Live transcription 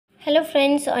Hello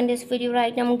friends, on this video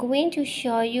right now I'm going to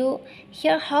show you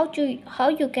here how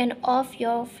you can off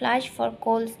your flash for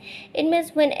calls. It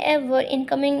means whenever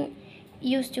incoming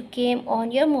used to came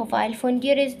on your mobile phone,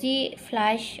 there is the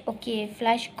flash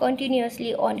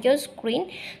continuously on your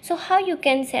screen. So how you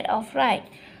can set off, right?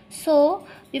 So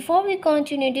before we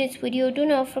continue this video, do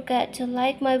not forget to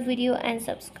like my video and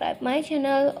subscribe my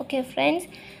channel. Okay friends,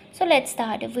 so let's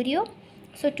start the video.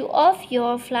 So to off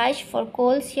your flash for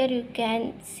calls, here you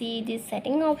can see the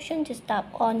setting option. Just tap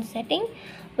on setting.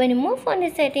 When you move on the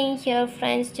setting here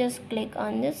friends, just click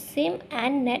on this SIM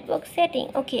and network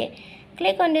setting. Okay,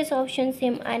 click on this option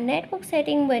SIM and network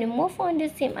setting. When you move on the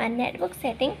SIM and network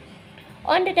setting,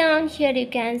 on the down here you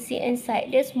can see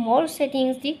inside this more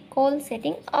settings the call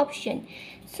setting option.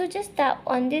 So just tap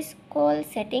on this call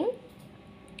setting.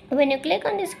 When you click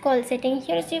on this call setting,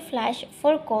 here's the flash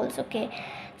for calls. Okay,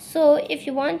 so if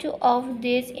you want to off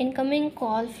this incoming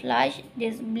call flash,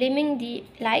 this blinking the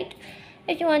light,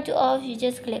 if you want to off, you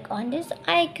just click on this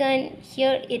icon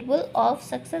here, it will off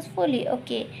successfully.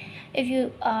 Okay, if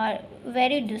you are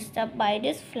very disturbed by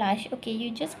this flash, okay, you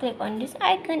just click on this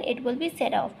icon, it will be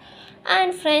set off.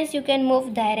 And friends, you can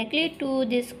move directly to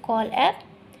this call app.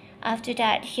 After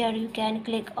that, here you can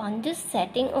click on this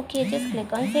setting. Okay, just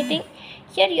click on setting.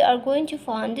 Here you are going to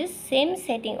find this same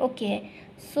setting. Okay,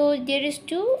 so there is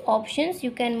two options.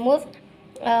 You can move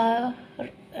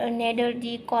neither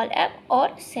the call app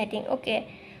or setting. Okay,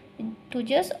 to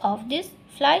just off this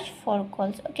flash for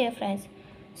calls. Okay friends,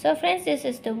 so friends, this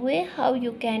is the way how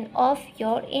you can off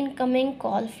your incoming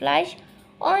call flash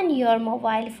on your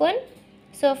mobile phone.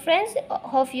 So friends,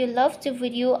 hope you loved the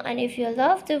video, and if you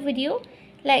love the video,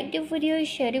 like the video,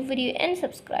 share the video and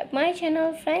subscribe my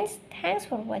channel friends. Thanks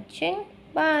for watching.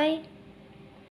 Bye.